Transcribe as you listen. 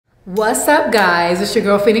What's up, guys? It's your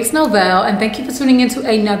girl Phoenix Novell, and thank you for tuning into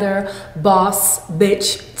another Boss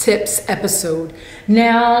Bitch Tips episode.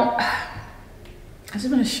 Now, I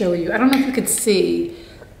just want to show you. I don't know if you could see.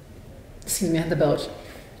 Excuse me, I had the belch.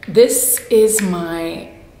 This is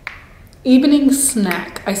my evening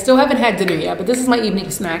snack. I still haven't had dinner yet, but this is my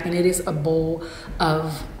evening snack, and it is a bowl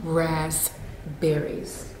of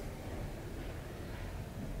raspberries.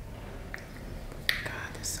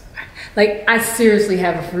 Like, I seriously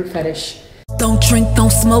have a fruit fetish. Don't drink,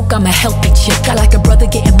 don't smoke, I'm a healthy chick. I like a brother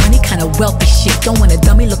getting money, kinda wealthy shit. Don't want a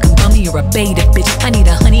dummy looking bummy or a beta bitch. I need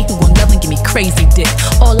a honey who will love and give me crazy dick.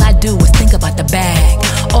 All I do is think about the bag.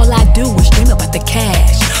 All I do is dream about the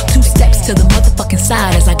cash. 2 steps to the motherfucking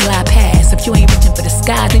side as I glide past. If you ain't reaching for the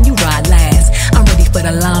sky, then you ride last. I'm ready for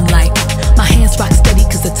the limelight. My hands rock steady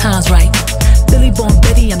cause the time's right. Billy Born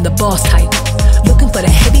Betty, I'm the boss type. Looking for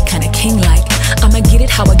the heavy kinda king-like. I'ma get it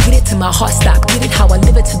how I get it till my heart stop. Get it how I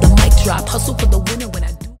live it till the mic drop. Hustle for the winner when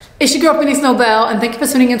I do. It's your girl Phoenix Novell, and thank you for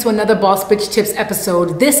tuning into another Boss Bitch Tips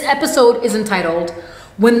episode. This episode is entitled,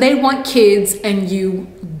 When They Want Kids and You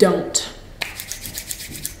Don't.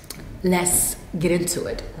 Let's get into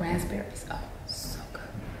it. Raspberries. Oh, so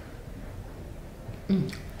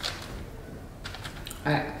good.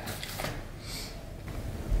 All right.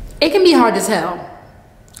 It can be hard as hell.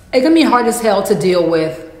 It can be hard as hell to deal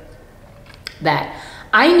with that.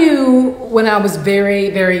 I knew when I was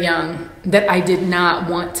very, very young that I did not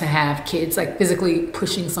want to have kids, like physically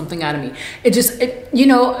pushing something out of me.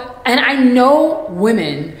 And I know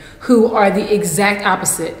women who are the exact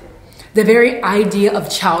opposite. The very idea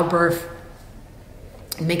of childbirth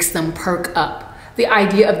makes them perk up. The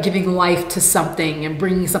idea of giving life to something and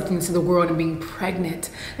bringing something to the world and being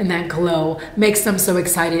pregnant and that glow makes them so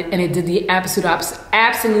excited. And it did the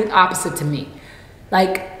absolute opposite to me.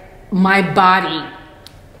 Like, my body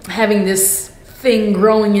having this thing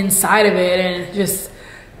growing inside of it and just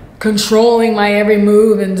controlling my every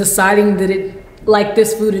move and deciding that it liked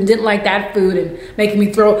this food and didn't like that food and making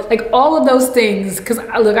me throw, like, all of those things. Because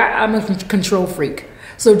I'm a control freak.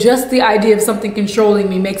 So just the idea of something controlling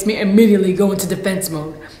me makes me immediately go into defense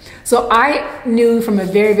mode. So I knew from a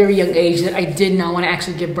very, very young age that I did not want to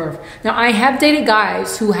actually give birth. Now, I have dated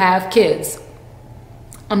guys who have kids.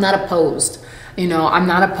 I'm not opposed. I'm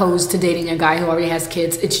not opposed to dating a guy who already has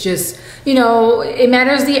kids. It's just, it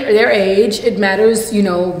matters their age. It matters,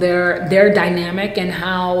 their dynamic and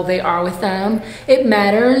how they are with them. It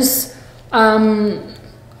matters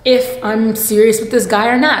if I'm serious with this guy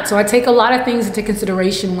or not. So I take a lot of things into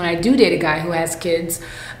consideration when I do date a guy who has kids.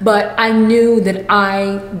 But I knew that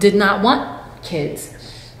I did not want kids.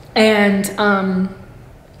 And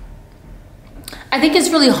I think it's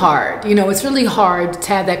really hard. It's really hard to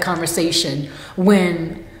have that conversation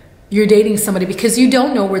when you're dating somebody because you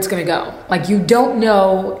don't know where it's going to go. Like, you don't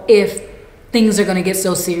know if things are going to get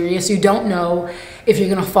so serious. You don't know if you're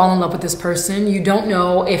going to fall in love with this person. You don't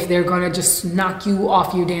know if they're going to just knock you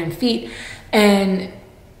off your damn feet. And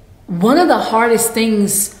one of the hardest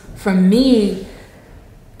things for me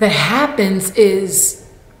that happens is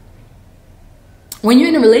when you're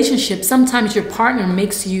in a relationship, sometimes your partner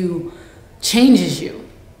changes you,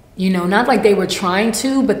 not like they were trying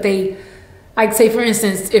to, but I'd say, for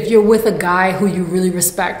instance, if you're with a guy who you really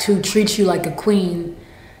respect, who treats you like a queen,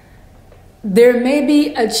 there may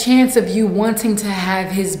be a chance of you wanting to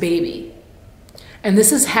have his baby. And this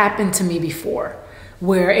has happened to me before,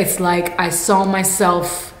 where it's like I saw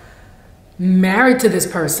myself married to this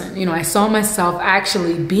person. I saw myself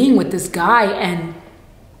actually being with this guy, and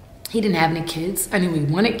he didn't have any kids. I knew he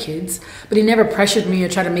wanted kids, but he never pressured me or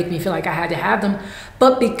tried to make me feel like I had to have them.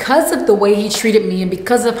 But because of the way he treated me and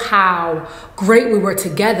because of how great we were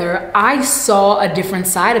together, I saw a different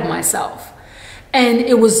side of myself. And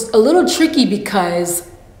it was a little tricky because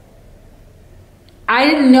I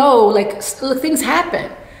didn't know, like, things happen.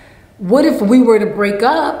 What if we were to break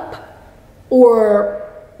up, or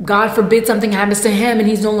God forbid something happens to him and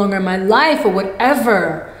he's no longer in my life or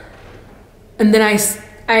whatever? And then I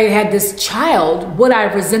had this child. Would I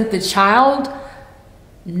resent the child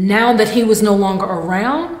now that he was no longer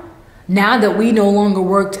around? Now that we no longer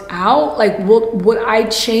worked out? Like, would I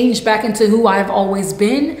change back into who I've always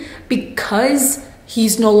been because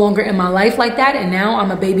he's no longer in my life like that, and now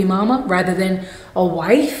I'm a baby mama rather than a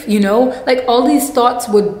wife? Like, all these thoughts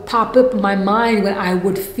would pop up in my mind when I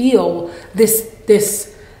would feel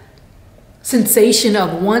this sensation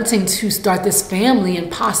of wanting to start this family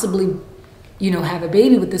and possibly have a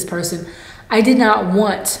baby with this person. I did not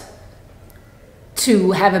want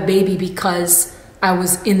to have a baby because I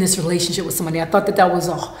was in this relationship with somebody. I thought that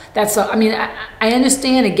I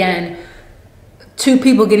understand, again, two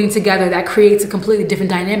people getting together, that creates a completely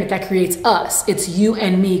different dynamic. That creates us. It's you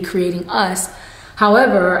and me creating us.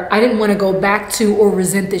 However, I didn't want to go back to or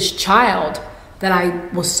resent this child that I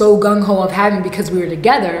was so gung-ho of having because we were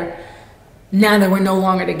together, now that we're no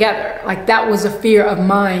longer together. Like, that was a fear of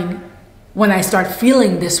mine when I start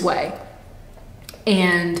feeling this way.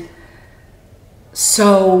 And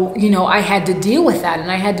so, you know, I had to deal with that,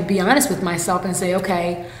 and I had to be honest with myself and say,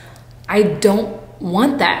 okay, I don't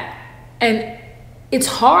want that. And it's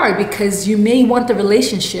hard because you may want the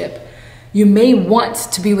relationship. You may want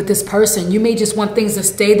to be with this person. You may just want things to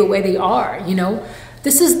stay the way they are, you know?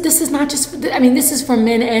 This is not just, I mean, this is for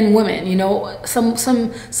men and women, you know?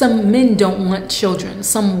 Some men don't want children.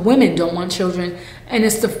 Some women don't want children. And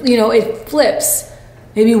it's the, you know, it flips.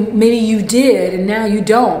 Maybe you did and now you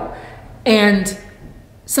don't. And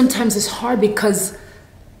sometimes it's hard because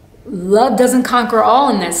love doesn't conquer all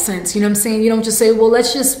in that sense. You know what I'm saying? You don't just say, well,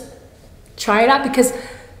 let's just try it out, because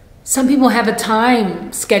some people have a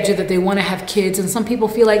time schedule that they want to have kids, and some people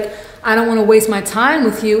feel like, I don't want to waste my time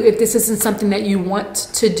with you if this isn't something that you want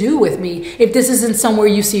to do with me, if this isn't somewhere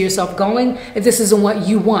you see yourself going, if this isn't what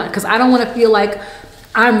you want, because I don't want to feel like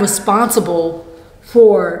I'm responsible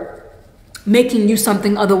for making you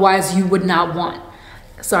something otherwise you would not want.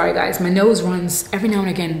 Sorry guys, my nose runs every now and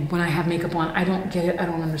again when I have makeup on. I don't get it, I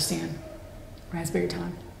don't understand. Raspberry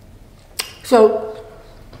time. So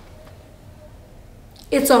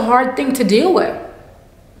it's a hard thing to deal with.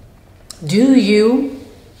 Do you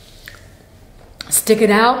stick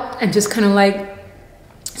it out and just kind of like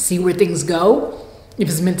see where things go? If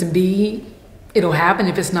it's meant to be, it'll happen.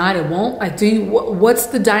 If it's not, it won't. Like, what's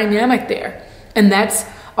the dynamic there? And that's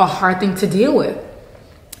a hard thing to deal with.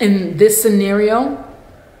 In this scenario,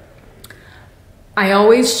 I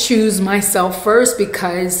always choose myself first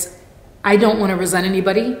because I don't want to resent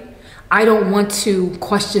anybody. I don't want to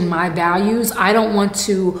question my values. I don't want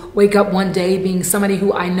to wake up one day being somebody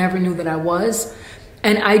who I never knew that I was.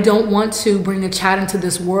 And I don't want to bring a child into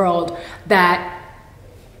this world that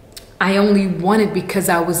I only wanted because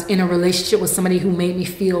I was in a relationship with somebody who made me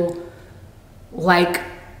feel like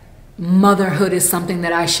motherhood is something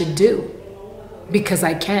that I should do because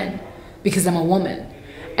I can, because I'm a woman,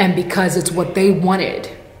 and because it's what they wanted.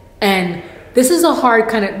 And this is a hard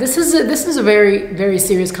kind of, this is a very, very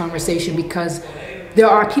serious conversation, because there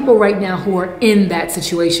are people right now who are in that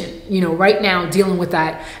situation, you know, right now dealing with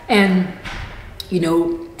that. And, you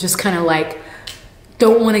know, just kind of like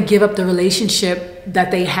don't want to give up the relationship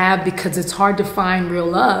that they have because it's hard to find real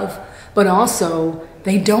love, but also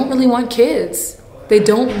they don't really want kids. They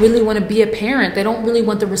don't really want to be a parent. They don't really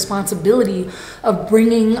want the responsibility of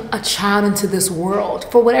bringing a child into this world.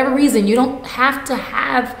 For whatever reason, you don't have to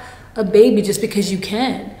have a baby just because you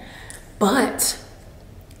can. But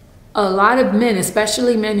a lot of men,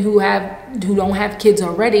 especially men who don't have kids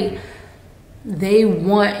already, they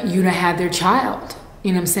want you to have their child.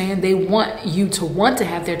 You know what I'm saying? They want you to want to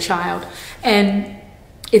have their child. And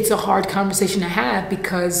it's a hard conversation to have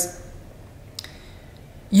because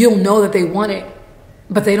you'll know that they want it,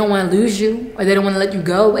 but they don't want to lose you, or they don't want to let you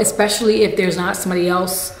go, especially if there's not somebody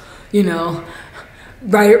else, you know,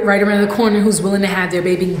 right around the corner who's willing to have their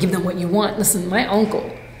baby and give them what you want. Listen, my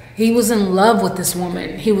uncle, he was in love with this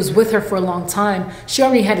woman. He was with her for a long time. She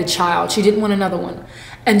already had a child. She didn't want another one.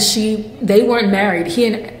 And they weren't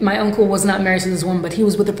married. My uncle was not married to this woman, but he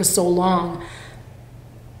was with her for so long.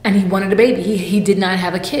 And he wanted a baby. He did not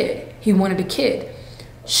have a kid. He wanted a kid.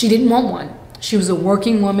 She didn't want one. She was a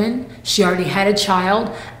working woman. She already had a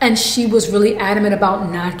child. And she was really adamant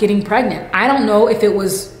about not getting pregnant. I don't know if it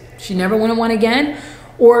was she never wanted one again,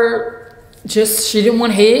 or just she didn't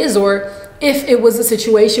want his, or if it was a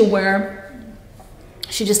situation where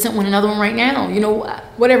she just didn't want another one right now. You know,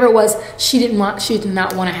 whatever it was, she did not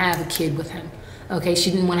want to have a kid with him. Okay,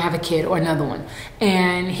 she didn't want to have a kid or another one.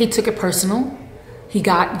 And he took it personal. He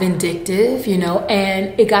got vindictive, you know,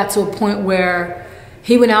 and it got to a point where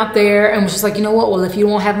he went out there and was just like, you know what, well, if you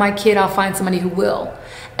won't have my kid, I'll find somebody who will.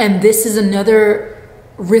 And this is another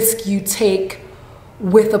risk you take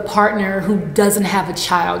with a partner who doesn't have a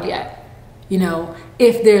child yet. You know,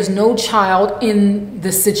 if there's no child in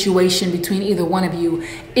the situation between either one of you,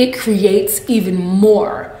 it creates even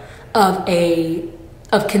more of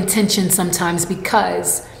contention sometimes,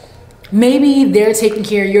 because maybe they're taking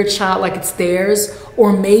care of your child like it's theirs,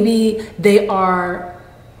 or maybe they are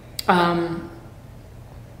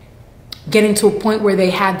getting to a point where they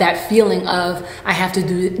have that feeling of, I have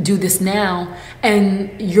to do this now,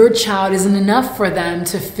 and your child isn't enough for them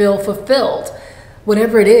to feel fulfilled.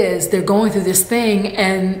 Whatever it is, they're going through this thing,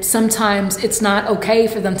 and sometimes it's not okay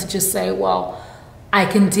for them to just say, well, I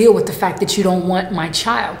can deal with the fact that you don't want my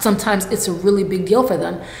child. Sometimes it's a really big deal for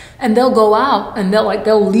them. And they'll go out and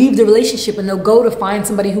they'll leave the relationship and they'll go to find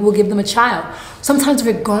somebody who will give them a child. Sometimes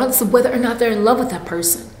regardless of whether or not they're in love with that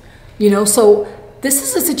person. So this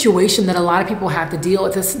is a situation that a lot of people have to deal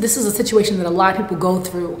with. This is a situation that a lot of people go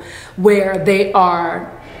through where they are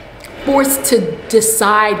forced to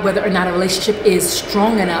decide whether or not a relationship is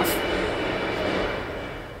strong enough.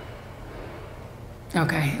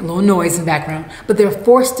 Okay, a little noise in the background. But they're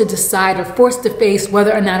forced to decide or forced to face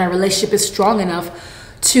whether or not a relationship is strong enough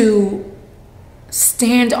to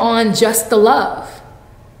stand on just the love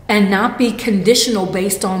and not be conditional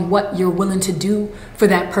based on what you're willing to do for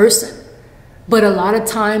that person. But a lot of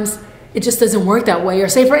times it just doesn't work that way. Or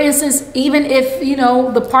say, for instance, even if,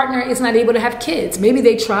 the partner is not able to have kids, maybe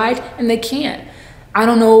they tried and they can't. I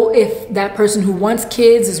don't know if that person who wants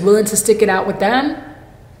kids is willing to stick it out with them.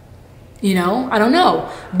 I don't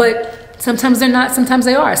know. But sometimes they're not, sometimes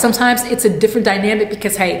they are. Sometimes it's a different dynamic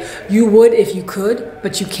because, hey, you would if you could,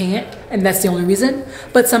 but you can't. And that's the only reason.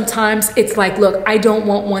 But sometimes it's like, look, I don't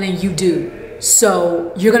want one and you do.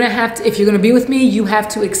 So you're going to have to, if you're going to be with me, you have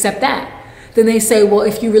to accept that. Then they say, well,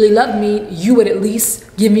 if you really love me, you would at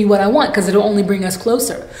least give me what I want because it'll only bring us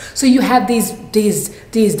closer. So you have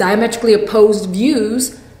these diametrically opposed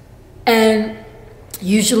views, and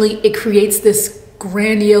usually it creates this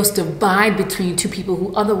grandiose divide between two people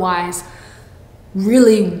who otherwise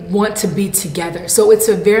really want to be together. So it's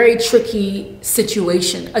a very tricky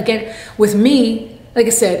situation. Again, with me, like I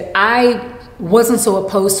said, I wasn't so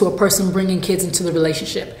opposed to a person bringing kids into the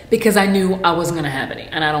relationship because I knew I wasn't going to have any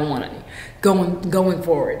and I don't want any going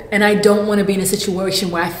forward. And I don't want to be in a situation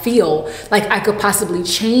where I feel like I could possibly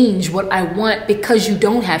change what I want because you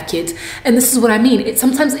don't have kids. And this is what I mean.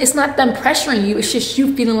 Sometimes it's not them pressuring you. It's just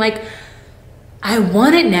you feeling like, I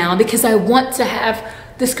want it now because I want to have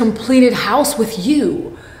this completed house with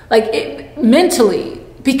you, mentally,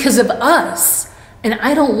 because of us. And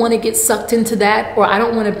I don't want to get sucked into that, or I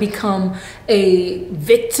don't want to become a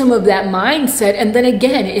victim of that mindset. And then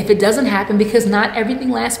again, if it doesn't happen, because not everything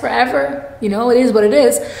lasts forever, it is what it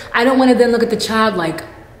is. I don't want to then look at the child like,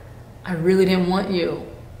 I really didn't want you,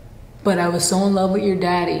 but I was so in love with your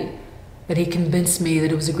daddy that he convinced me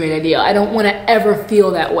that it was a great idea. I don't want to ever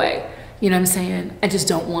feel that way. You know what I'm saying? I just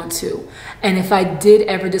don't want to. And if I did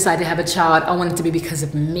ever decide to have a child, I want it to be because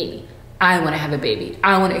of me. I want to have a baby.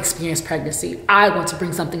 I want to experience pregnancy. I want to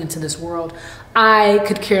bring something into this world. I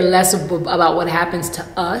could care less about what happens to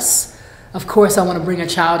us. Of course, I want to bring a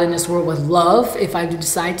child in this world with love if I do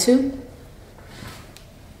decide to.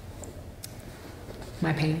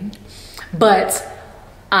 My pain. But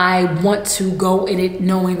I want to go in it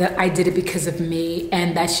knowing that I did it because of me,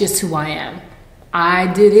 and that's just who I am.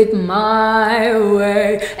 I did it my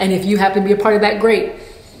way. And if you happen to be a part of that, great.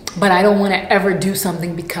 But I don't want to ever do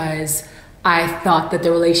something because I thought that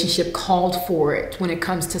the relationship called for it when it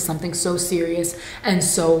comes to something so serious and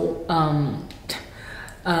so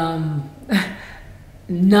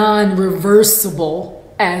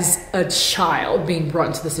non-reversible as a child being brought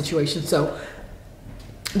into the situation. So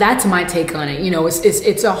that's my take on it.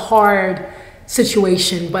 It's a hard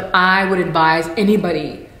situation, but I would advise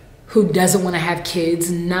anybody who doesn't want to have kids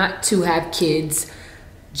not to have kids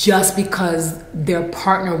just because their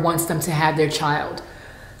partner wants them to have their child,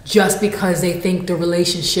 just because they think the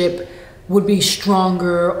relationship would be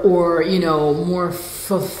stronger or, more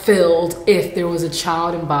fulfilled if there was a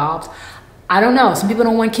child involved. I don't know. Some people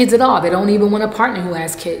don't want kids at all. They don't even want a partner who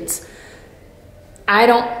has kids. I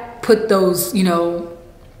don't put those,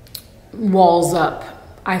 walls up.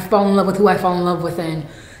 I fall in love with who I fall in love with, and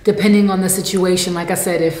depending on the situation, like I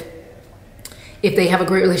said, if they have a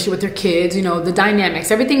great relationship with their kids, the dynamics,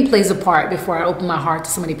 everything plays a part before I open my heart to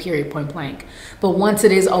somebody, period, point blank. But once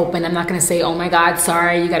it is open, I'm not going to say, oh my God,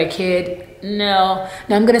 sorry, you got a kid. No,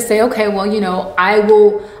 I'm going to say, okay, well, I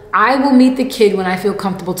will meet the kid when I feel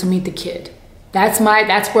comfortable to meet the kid. That's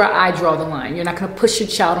where I draw the line. You're not going to push your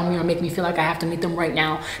child on me or make me feel like I have to meet them right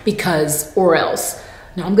now because, or else.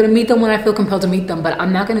 No, I'm going to meet them when I feel compelled to meet them, but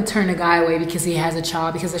I'm not going to turn a guy away because he has a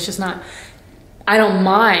child, because it's just not, I don't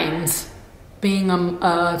mind being a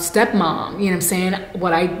stepmom. You know what I'm saying?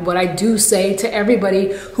 What I do say to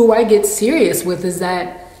everybody who I get serious with is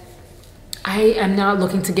that I am not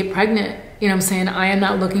looking to get pregnant. You know what I'm saying? I am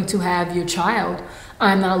not looking to have your child.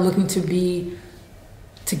 I'm not looking to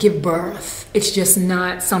give birth. It's just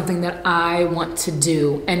not something that I want to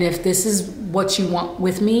do. And if this is what you want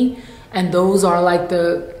with me, and those are like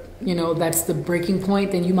that's the breaking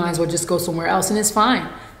point, then you might as well just go somewhere else, and it's fine.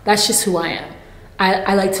 That's just who I am.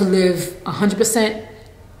 I like to live 100%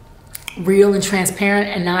 real and transparent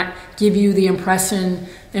and not give you the impression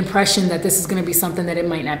that this is going to be something that it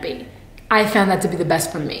might not be. I found that to be the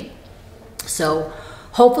best for me. So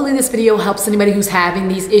hopefully this video helps anybody who's having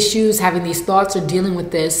these issues, having these thoughts, or dealing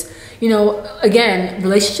with this. You know, again,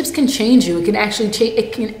 relationships can change you. It can actually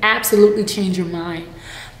it can absolutely change your mind.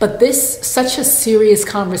 But this, such a serious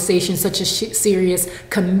conversation, such a serious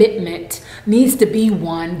commitment needs to be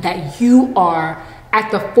one that you are at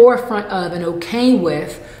the forefront of and okay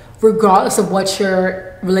with, regardless of what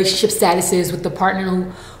your relationship status is with the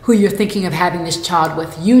partner who you're thinking of having this child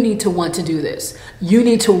with. You need to want to do this. You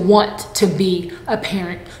need to want to be a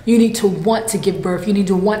parent. You need to want to give birth. You need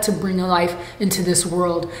to want to bring a life into this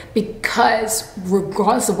world, because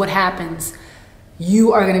regardless of what happens,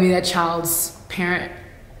 you are going to be that child's parent,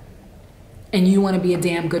 and you want to be a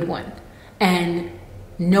damn good one. And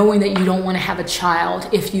knowing that you don't want to have a child,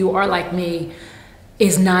 if you are like me,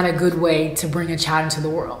 is not a good way to bring a child into the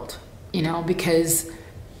world, you know, because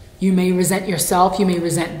you may resent yourself, you may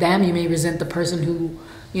resent them, you may resent the person who,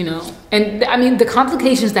 you know, and I mean, the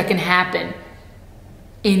complications that can happen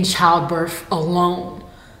in childbirth alone,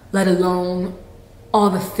 let alone all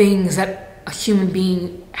the things that a human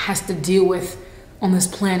being has to deal with on this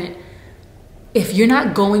planet. If you're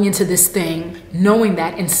not going into this thing knowing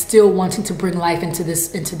that and still wanting to bring life into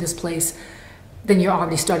this place, then you're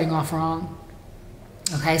already starting off wrong.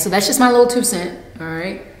 Okay, so that's just my little 2 cents, all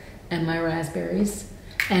right, and my raspberries.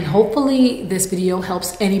 And hopefully this video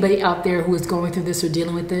helps anybody out there who is going through this or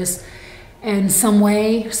dealing with this in some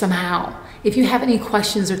way, somehow. If you have any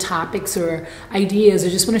questions or topics or ideas, or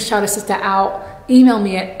just want to shout a sister out, email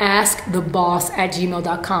me at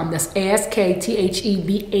askthebawse@gmail.com. That's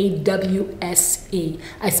ASKTHEBAWSE.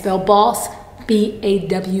 I spell boss,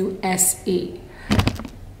 BAWSE.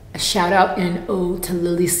 A shout out and an ode to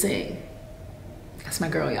Lily Singh. That's my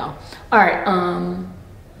girl, y'all. All right,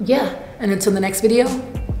 yeah. And until the next video,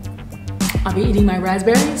 I'll be eating my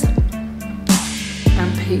raspberries.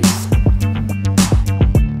 And peace.